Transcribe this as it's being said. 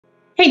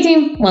Hey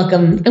team,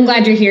 welcome. I'm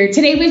glad you're here.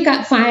 Today we've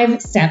got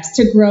 5 steps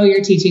to grow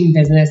your teaching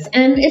business.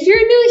 And if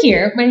you're new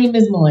here, my name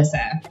is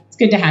Melissa. It's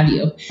good to have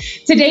you.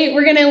 Today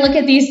we're going to look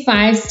at these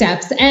 5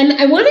 steps and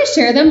I want to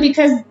share them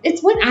because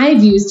it's what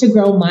I've used to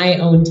grow my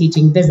own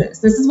teaching business.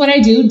 This is what I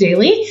do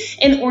daily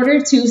in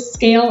order to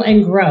scale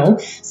and grow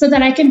so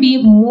that I can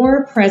be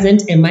more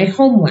present in my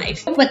home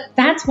life. But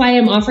that's why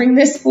I'm offering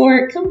this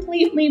for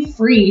completely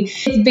free.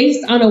 It's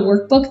based on a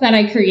workbook that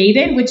I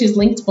created, which is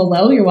linked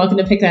below. You're welcome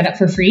to pick that up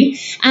for free.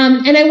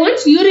 And I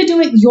want you to do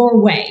it your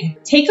way.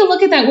 Take a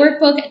look at that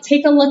workbook.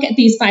 Take a look at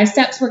these 5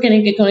 steps. We're going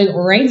to get going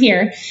right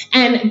here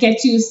and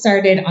get you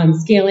started on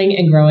scaling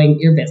and growing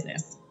your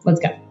business.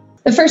 Let's go.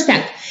 The first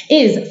step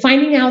is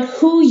finding out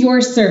who you're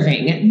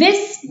serving.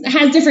 This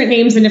has different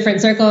names in different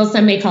circles.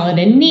 Some may call it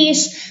a niche.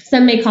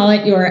 Some may call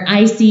it your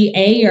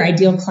ICA, your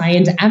ideal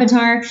client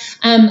avatar.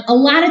 A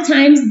lot of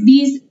times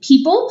these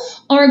people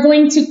are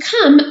going to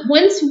come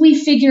once we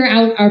figure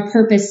out our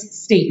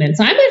purpose statement.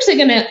 So I'm actually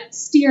going to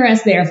steer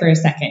us there for a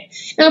second.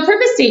 Now, a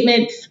purpose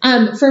statement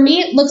for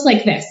me, it looks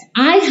like this.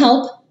 I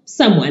help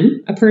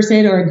someone, a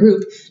person or a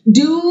group,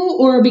 do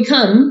or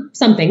become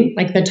something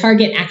like the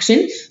target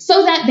action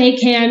so that they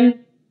can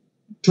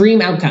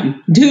dream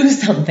outcome, do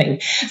something.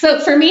 So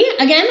for me,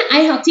 again,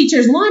 I help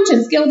teachers launch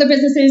and scale their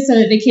businesses so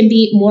that they can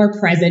be more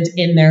present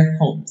in their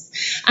homes.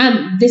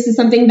 This is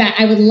something that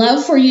I would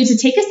love for you to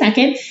take a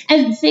second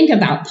and think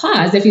about.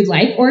 Pause if you'd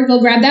like, or go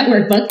grab that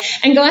workbook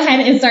and go ahead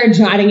and start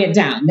jotting it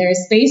down. There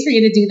is space for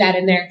you to do that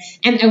in there.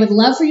 And I would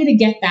love for you to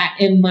get that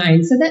in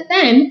mind so that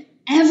then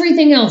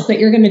everything else that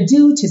you're going to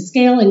do to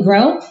scale and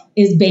grow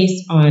is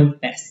based on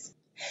this.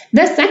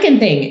 The second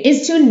thing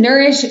is to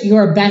nourish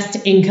your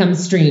best income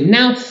stream.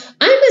 Now,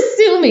 I'm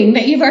assuming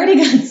that you've already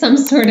got some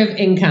sort of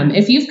income.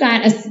 If you've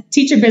got a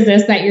teacher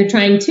business that you're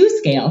trying to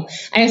scale,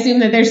 I assume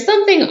that there's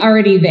something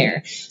already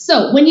there.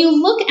 So when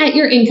you look at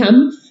your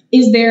income,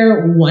 is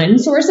there one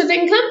source of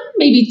income?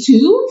 Maybe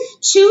 2?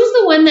 Choose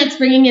the one that's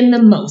bringing in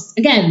the most.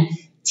 Again,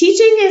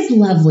 teaching is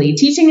lovely.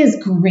 Teaching is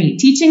great.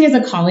 Teaching is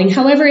a calling.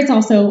 However, it's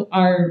also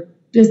our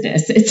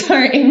business. It's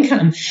our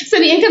income. So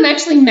the income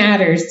actually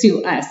matters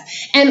to us.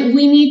 And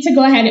we need to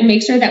go ahead and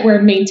make sure that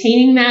we're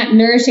maintaining that,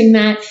 nourishing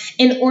that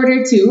in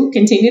order to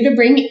continue to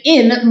bring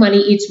in money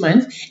each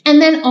month and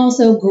then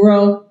also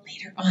grow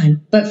later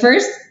on. But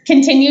first,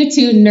 continue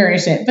to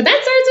nourish it. But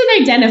that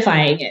starts with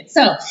identifying it.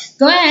 So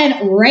go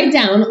ahead, write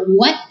down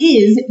what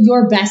is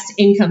your best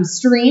income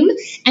stream,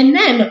 and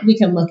then we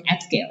can look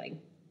at scaling.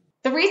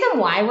 The reason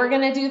why we're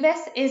going to do this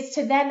is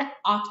to then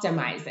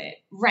optimize it.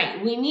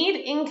 Right. We need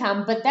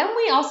income, but then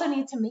we also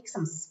need to make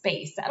some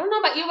space. I don't know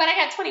about you, but I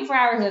got 24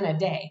 hours in a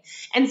day.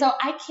 And so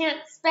I can't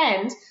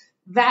spend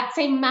that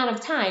same amount of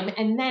time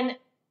and then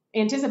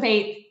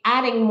anticipate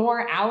adding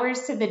more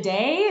hours to the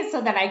day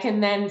so that I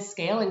can then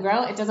scale and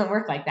grow. It doesn't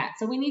work like that.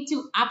 So we need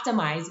to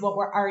optimize what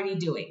we're already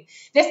doing.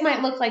 This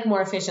might look like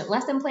more efficient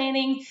lesson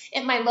planning.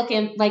 It might look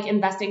like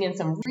investing in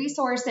some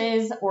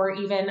resources or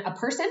even a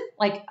person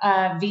like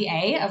a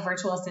VA, a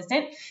virtual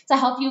assistant, to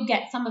help you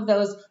get some of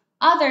those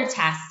other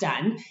tasks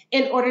done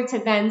in order to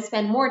then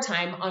spend more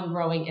time on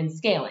growing and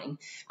scaling.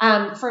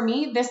 For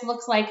me, this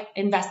looks like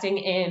investing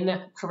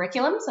in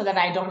curriculum so that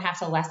I don't have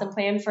to lesson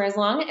plan for as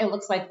long. It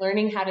looks like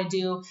learning how to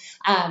do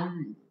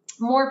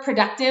more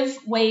productive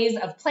ways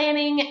of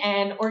planning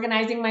and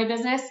organizing my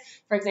business.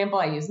 For example,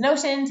 I use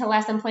Notion to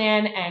lesson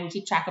plan and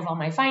keep track of all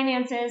my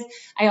finances.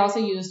 I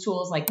also use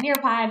tools like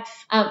Nearpod,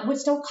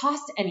 which don't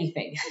cost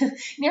anything.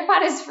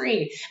 Nearpod is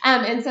free.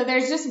 And so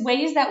there's just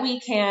ways that we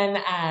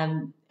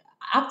can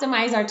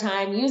optimize our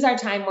time, use our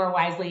time more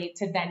wisely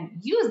to then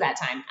use that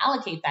time,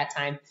 allocate that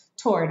time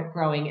toward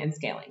growing and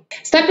scaling.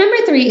 Step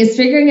number 3 is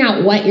figuring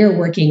out what you're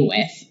working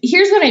with.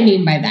 Here's what I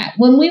mean by that.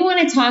 When we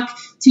want to talk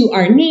to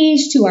our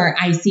niche, to our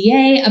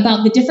ICA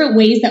about the different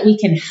ways that we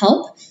can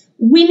help,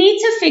 we need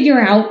to figure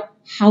out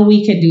how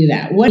we can do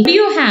that. What do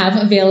you have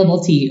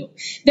available to you?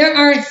 There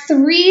are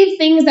 3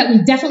 things that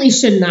we definitely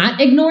should not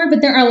ignore,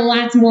 but there are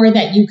lots more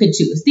that you could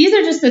choose. These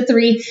are just the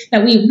 3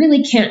 that we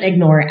really can't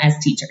ignore as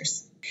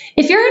teachers.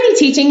 If you're already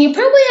teaching, you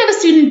probably have a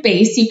student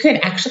base you could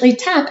actually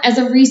tap as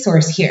a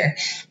resource here.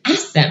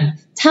 Ask them,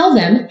 tell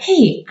them,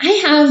 hey, I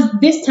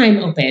have this time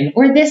open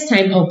or this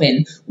time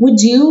open. Would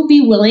you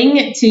be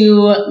willing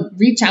to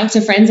reach out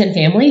to friends and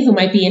family who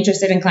might be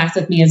interested in class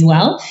with me as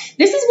well?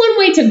 This is one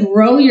way to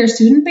grow your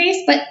student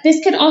base, but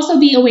this could also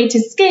be a way to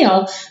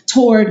scale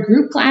toward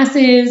group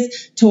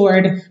classes,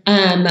 toward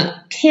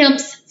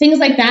camps, things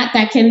like that,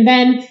 that can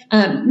then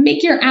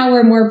make your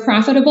hour more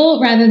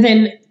profitable rather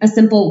than a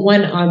simple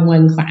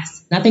one-on-one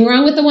class. Nothing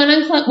wrong with the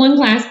one-on-one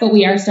class, but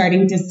we are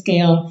starting to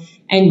scale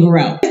and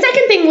grow. The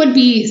second thing would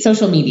be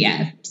social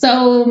media.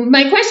 So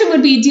my question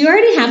would be, do you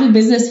already have a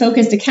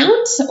business-focused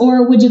account,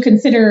 or would you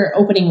consider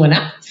opening one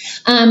up?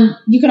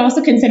 You could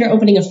also consider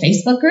opening a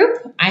Facebook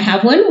group. I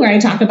have one where I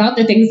talk about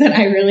the things that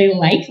I really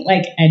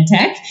like ed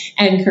tech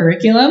and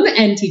curriculum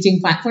and teaching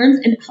platforms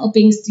and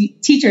helping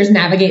teachers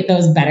navigate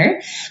those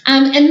better.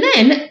 And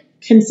then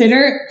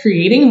Consider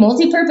creating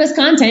multi-purpose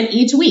content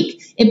each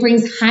week. It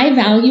brings high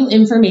value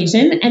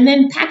information and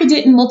then package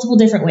it in multiple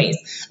different ways.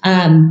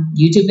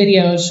 YouTube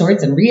videos,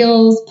 shorts and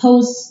reels,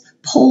 posts,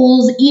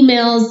 polls,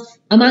 emails,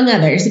 among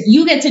others.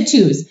 You get to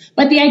choose.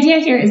 But the idea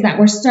here is that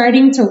we're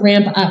starting to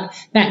ramp up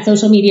that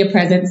social media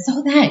presence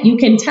so that you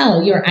can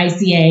tell your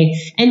ICA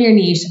and your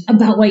niche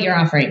about what you're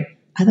offering.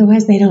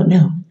 Otherwise, they don't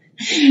know.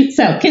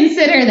 So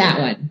consider that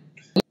one.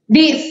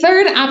 The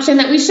third option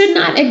that we should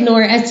not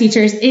ignore as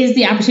teachers is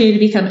the opportunity to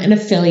become an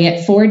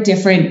affiliate for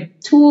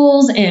different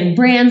tools and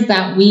brands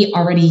that we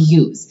already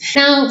use.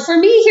 Now, for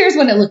me, here's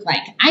what it looked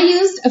like. I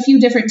used a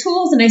few different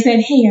tools and I said,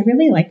 hey, I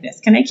really like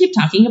this. Can I keep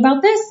talking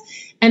about this?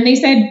 And they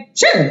said,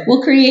 sure,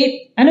 we'll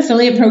create an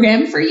affiliate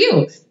program for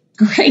you.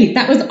 Great,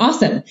 that was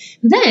awesome.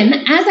 Then,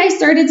 as I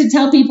started to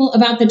tell people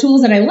about the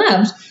tools that I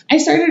loved, I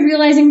started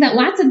realizing that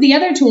lots of the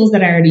other tools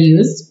that I already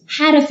used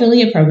had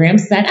affiliate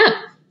programs set up.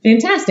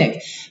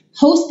 Fantastic.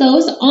 Host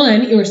those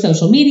on your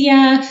social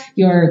media,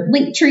 your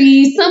link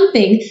tree,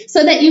 something,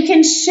 so that you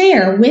can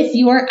share with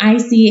your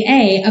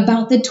ICA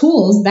about the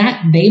tools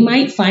that they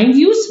might find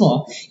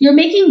useful. You're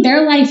making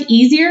their life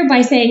easier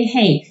by saying,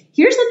 hey,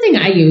 here's something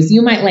I use.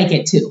 You might like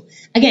it too.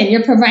 Again,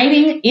 you're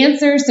providing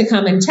answers to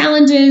common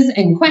challenges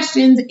and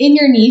questions in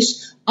your niche.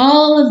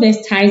 All of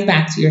this ties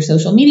back to your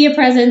social media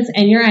presence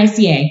and your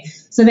ICA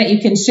so that you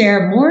can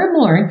share more and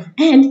more.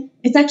 And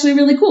it's actually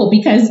really cool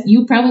because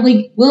you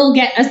probably will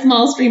get a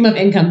small stream of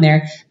income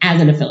there as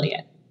an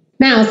affiliate.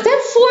 Now, step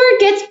 4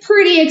 gets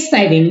pretty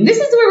exciting. This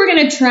is where we're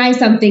going to try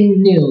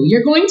something new.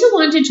 You're going to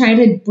want to try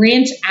to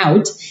branch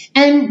out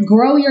and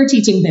grow your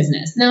teaching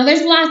business. Now,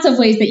 there's lots of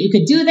ways that you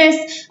could do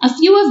this. A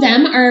few of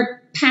them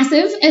are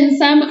passive and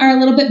some are a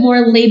little bit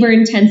more labor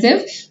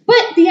intensive,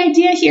 but the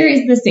idea here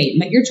is the same,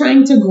 that you're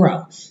trying to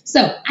grow.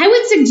 So I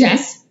would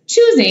suggest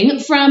choosing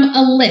from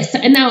a list.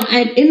 And now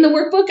in the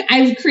workbook,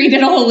 I've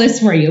created a whole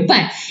list for you,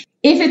 but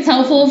if it's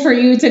helpful for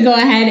you to go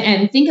ahead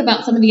and think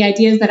about some of the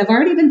ideas that have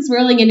already been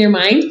swirling in your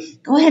mind,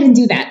 go ahead and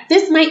do that.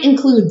 This might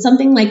include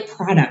something like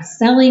products,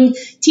 selling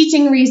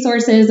teaching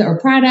resources or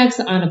products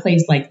on a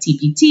place like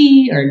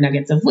TPT or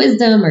Nuggets of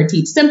Wisdom or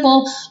Teach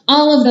Simple.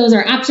 All of those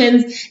are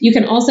options. You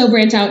can also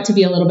branch out to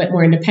be a little bit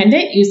more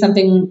independent. Use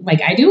something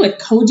like I do with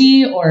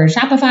Koji or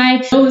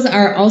Shopify. Those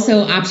are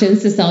also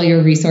options to sell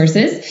your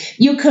resources.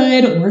 You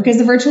could work as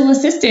a virtual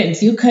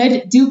assistant. You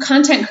could do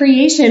content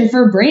creation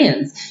for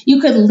brands. You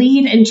could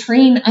lead and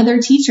train other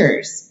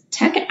teachers.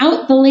 Check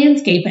out the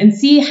landscape and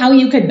see how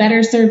you could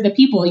better serve the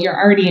people you're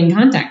already in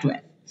contact with.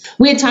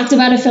 We had talked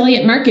about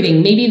affiliate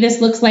marketing. Maybe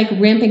this looks like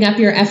ramping up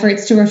your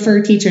efforts to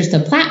refer teachers to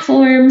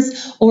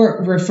platforms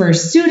or refer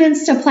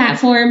students to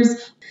platforms.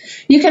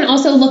 You can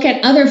also look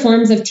at other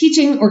forms of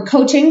teaching or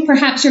coaching.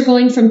 Perhaps you're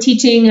going from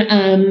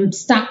teaching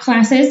stock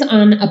classes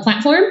on a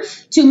platform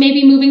to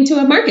maybe moving to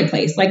a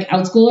marketplace like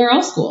OutSchool or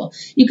AllSchool.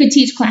 You could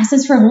teach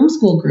classes for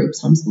homeschool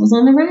groups. Homeschool's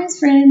on the rise,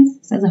 friends,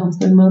 says a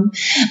homeschooling mom.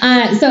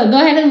 So go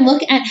ahead and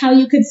look at how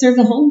you could serve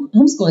the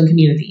homeschooling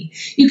community.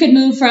 You could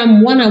move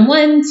from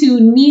one-on-one to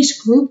niche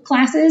group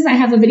classes. I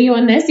have a video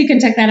on this. You can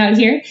check that out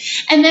here.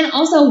 And then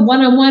also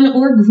one-on-one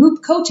or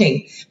group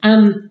coaching.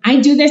 I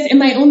do this in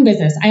my own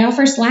business. I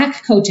offer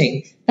Slack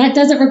coaching. That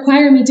doesn't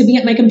require me to be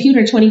at my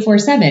computer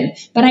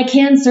 24/7, but I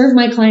can serve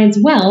my clients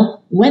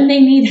well when they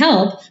need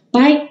help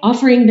by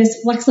offering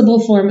this flexible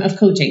form of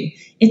coaching.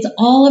 It's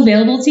all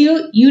available to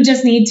you. You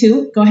just need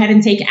to go ahead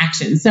and take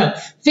action. So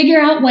figure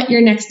out what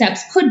your next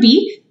steps could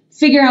be,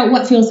 figure out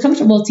what feels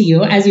comfortable to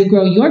you as you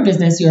grow your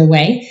business your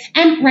way,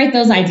 and write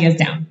those ideas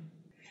down.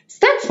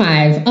 Step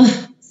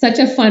 5. Such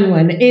a fun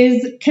one,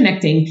 is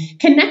connecting.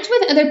 Connect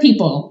with other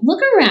people. Look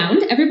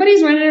around.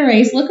 Everybody's running a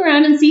race. Look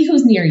around and see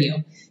who's near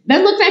you.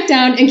 Then look back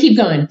down and keep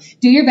going.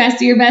 Do your best,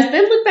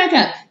 then look back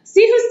up.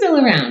 See who's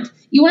still around.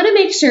 You want to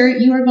make sure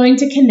you are going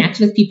to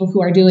connect with people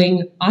who are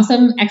doing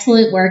awesome,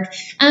 excellent work,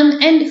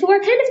 and who are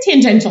kind of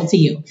tangential to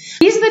you.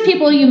 These are the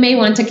people you may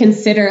want to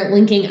consider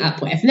linking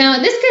up with.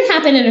 Now, this could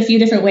happen in a few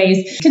different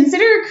ways.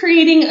 Consider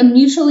creating a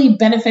mutually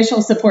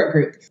beneficial support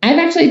group. I've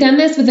actually done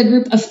this with a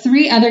group of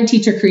 3 other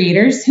teacher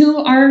creators who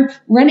are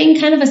running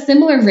kind of a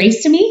similar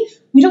race to me.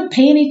 We don't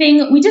pay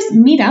anything. We just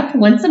meet up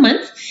once a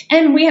month,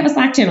 and we have a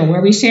Slack channel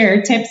where we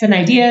share tips and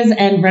ideas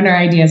and run our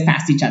ideas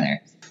past each other.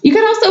 You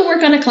could also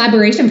work on a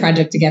collaboration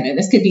project together.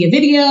 This could be a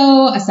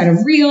video, a set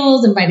of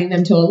reels, inviting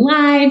them to a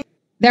live.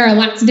 There are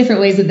lots of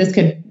different ways that this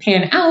could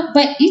pan out,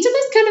 but each of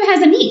us kind of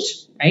has a niche,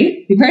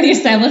 right? We've already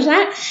established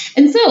that.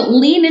 And so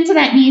lean into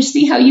that niche,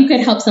 see how you could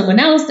help someone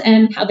else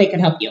and how they could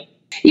help you.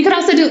 You could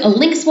also do a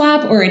link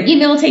swap or an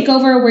email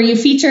takeover where you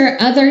feature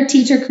other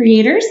teacher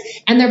creators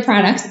and their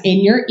products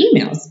in your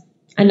emails.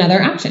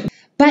 Another option.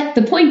 But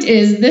the point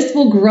is, this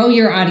will grow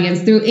your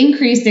audience through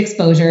increased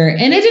exposure,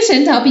 in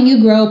addition to helping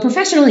you grow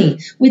professionally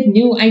with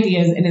new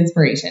ideas and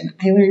inspiration.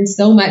 I learned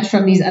so much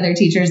from these other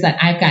teachers that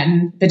I've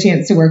gotten the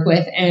chance to work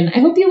with, and I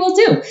hope you will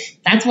too.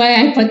 That's why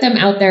I put them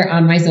out there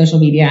on my social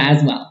media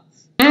as well.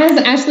 As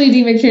Ashley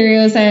D.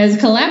 Mercurio says,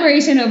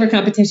 collaboration over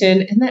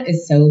competition, and that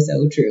is so,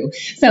 so true.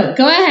 So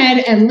go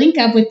ahead and link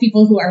up with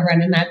people who are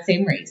running that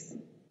same race.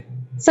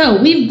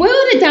 So we've boiled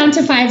it down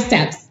to 5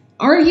 steps.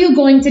 Are you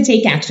going to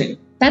take action?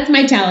 That's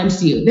my challenge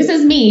to you. This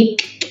is me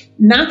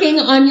knocking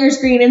on your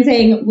screen and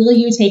saying, will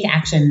you take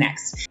action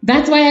next?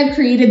 That's why I've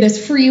created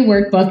this free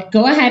workbook.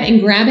 Go ahead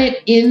and grab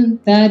it in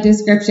the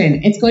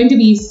description. It's going to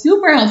be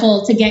super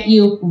helpful to get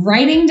you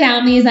writing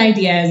down these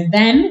ideas.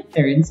 Then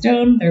they're in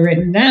stone, they're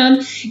written down.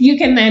 You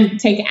can then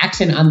take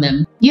action on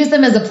them. Use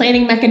them as a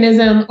planning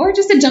mechanism or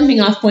just a jumping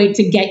off point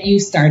to get you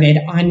started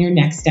on your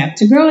next step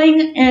to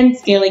growing and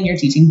scaling your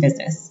teaching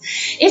business.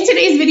 If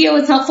today's video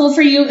was helpful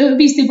for you, it would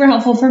be super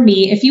helpful for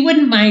me if you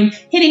wouldn't mind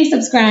hitting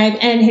subscribe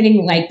and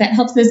hitting like. That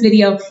helps this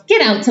video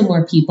get out to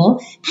more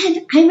people.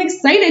 And I'm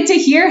excited to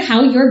hear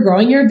how you're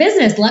growing your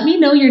business. Let me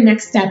know your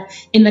next step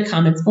in the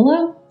comments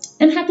below,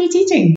 and happy teaching.